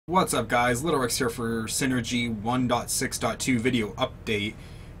What's up guys, Little Rex here for Synergy 1.6.2 video update.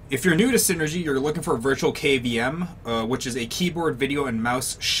 If you're new to Synergy, you're looking for a virtual KVM, which is a keyboard, video, and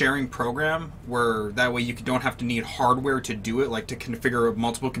mouse sharing program, where that way you don't have to need hardware to do it, like to configure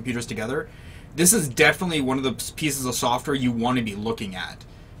multiple computers together. This is definitely one of the pieces of software you want to be looking at.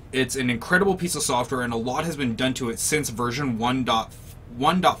 It's an incredible piece of software, and a lot has been done to it since version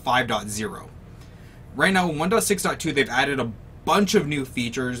 1.5.0. Right now, in 1.6.2, they've added a bunch of new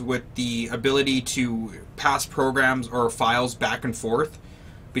features with the ability to pass programs or files back and forth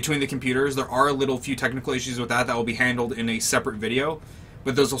between the computers. There are a few technical issues with that will be handled in a separate video,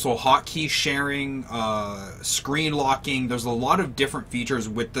 but there's also hotkey sharing, screen locking. There's a lot of different features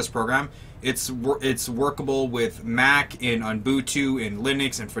with this program. It's workable with Mac, in Ubuntu, in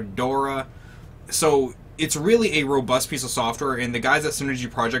Linux, and Fedora. So it's really a robust piece of software, and the guys at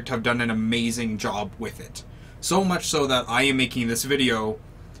Synergy Project have done an amazing job with it. So much so that I am making this video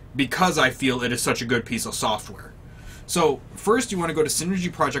because I feel it is such a good piece of software. So first you want to go to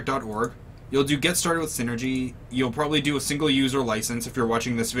synergyproject.org. You'll do get started with Synergy. You'll probably do a single user license if you're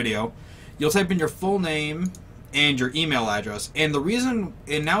watching this video. You'll type in your full name and your email address. And the reason,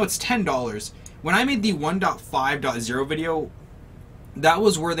 and now it's $10. When I made the 1.5.0 video, that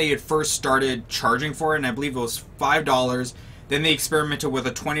was where they had first started charging for it, and I believe it was $5. Then they experimented with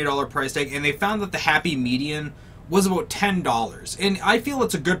a $20 price tag, and they found that the happy median was about $10. And I feel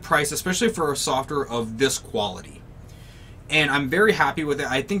it's a good price, especially for a software of this quality. And I'm very happy with it.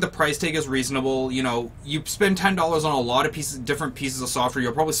 I think the price tag is reasonable. You know, you spend $10 on a lot of different pieces of software,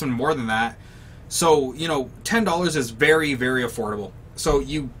 you'll probably spend more than that. So, you know, $10 is very, very affordable. So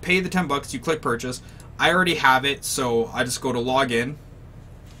you pay the 10 bucks, you click purchase. I already have it, so I just go to login,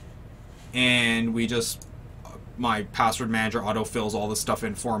 and my password manager autofills all this stuff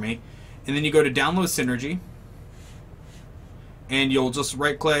in for me. And then you go to download Synergy, and you'll just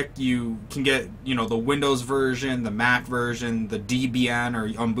right click. You can get, you know, the Windows version, the Mac version, the Debian or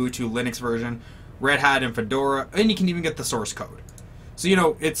Ubuntu Linux version, Red Hat and Fedora, and you can even get the source code. So, you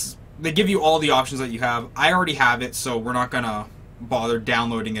know, they give you all the options that you have. I already have it, so we're not gonna bother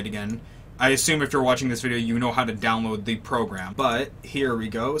downloading it again. I assume if you're watching this video, you know how to download the program. But here we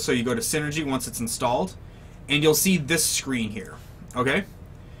go. So you go to Synergy once it's installed, and you'll see this screen here, okay?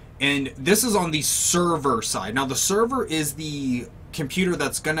 And this is on the server side. Now, the server is the computer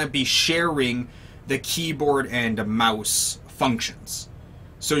that's going to be sharing the keyboard and mouse functions.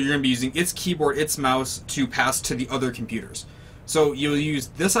 So you're going to be using its keyboard, its mouse to pass to the other computers. So you'll use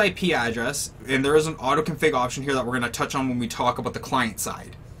this IP address, and there is an auto-config option here that we're going to touch on when we talk about the client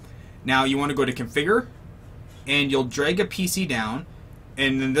side. Now, you want to go to Configure, and you'll drag a PC down.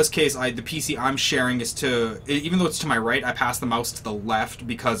 And in this case, the PC I'm sharing is even though it's to my right, I pass the mouse to the left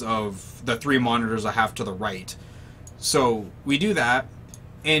because of the 3 monitors I have to the right. So we do that,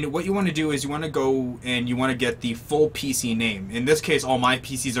 and what you want to do is you want to go and you want to get the full PC name. In this case, all my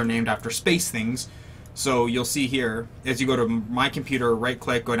PCs are named after space things. So you'll see here, as you go to My Computer, right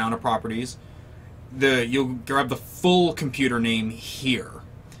click, go down to Properties, you'll grab the full computer name here.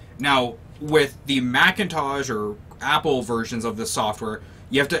 Now, with the Macintosh or Apple versions of this software,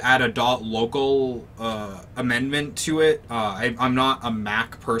 you have to add a .local amendment to it. I'm not a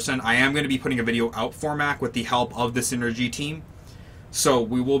Mac person. I am going to be putting a video out for Mac with the help of the Synergy team, so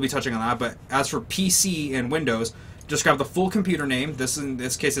we will be touching on that. But as for PC and Windows, just grab the full computer name. In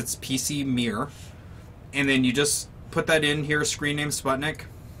this case, it's PC Mir, and then you just put that in here, screen name Sputnik,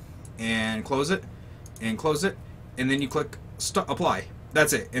 and close it, and then you click Apply.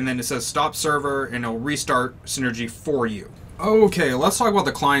 That's it, and then it says stop server, and it'll restart Synergy for you. Okay, let's talk about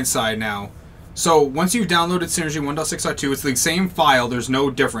the client side now. So once you've downloaded Synergy 1.6.2, it's the same file, there's no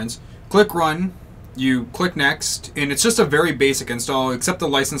difference. Click Run, you click Next, and it's just a very basic install, accept the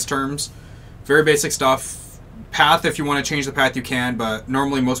license terms, very basic stuff. Path, if you want to change the path you can, but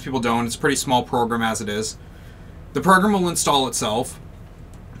normally most people don't. It's a pretty small program as it is. The program will install itself,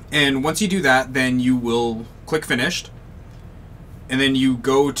 and once you do that, then you will click Finished. And then you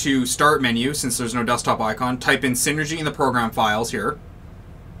go to Start menu, since there's no desktop icon, type in Synergy in the program files here.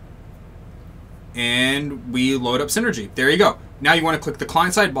 And we load up Synergy. There you go. Now you want to click the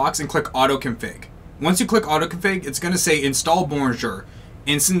client side box and click Auto Config. Once you click Auto Config, it's going to say Install Bonjour.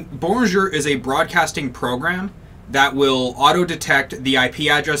 And since Bonjour is a broadcasting program that will auto-detect the IP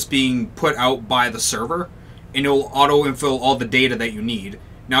address being put out by the server, and it will auto-infill all the data that you need.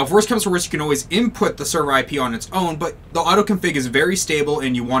 Now, if worst comes to worst, you can always input the server IP on its own, but the auto-config is very stable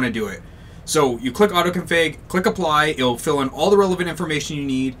and you want to do it. So you click auto-config, click apply, it'll fill in all the relevant information you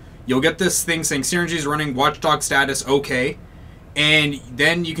need. You'll get this thing saying Synergy is running, watchdog status, okay. And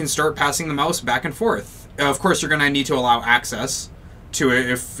then you can start passing the mouse back and forth. Of course, you're going to need to allow access. to it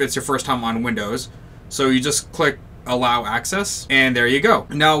if it's your first time on Windows. So you just click allow access, and there you go.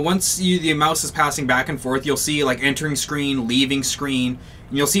 Now once the mouse is passing back and forth, you'll see like entering screen, leaving screen,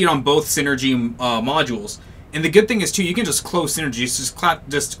 and you'll see it on both Synergy modules. And the good thing is too, you can just close Synergy,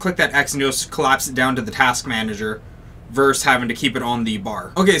 just click that X and you'll just collapse it down to the task manager versus having to keep it on the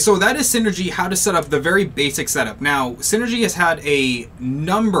bar. Okay, so that is Synergy, how to set up the very basic setup. Now Synergy has had a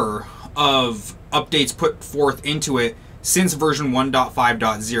number of updates put forth into it since version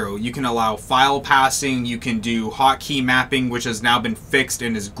 1.5.0. You can allow file passing, you can do hotkey mapping, which has now been fixed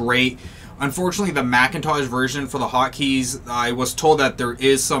and is great. Unfortunately, the Macintosh version for the hotkeys, I was told that there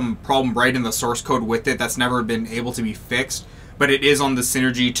is some problem right in the source code with it that's never been able to be fixed, but it is on the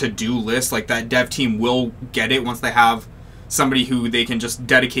Synergy to-do list. Like, that dev team will get it once they have somebody who they can just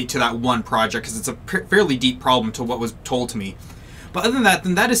dedicate to that one project, because it's a fairly deep problem to what was told to me. But other than that,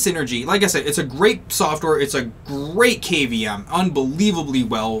 then that is Synergy. Like I said, it's a great software. It's a great KVM. Unbelievably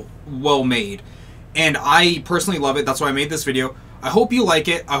well made. And I personally love it. That's why I made this video. I hope you like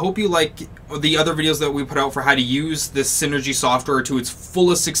it. I hope you like the other videos that we put out for how to use this Synergy software to its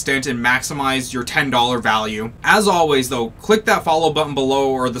fullest extent and maximize your $10 value. As always, though, click that follow button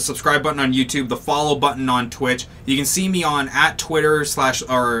below, or the subscribe button on YouTube, the follow button on Twitch. You can see me on @Twitter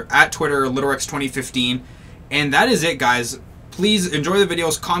 @Littlerex2015. And that is it, guys. Please enjoy the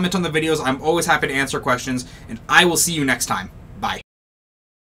videos, comment on the videos. I'm always happy to answer questions, and I will see you next time.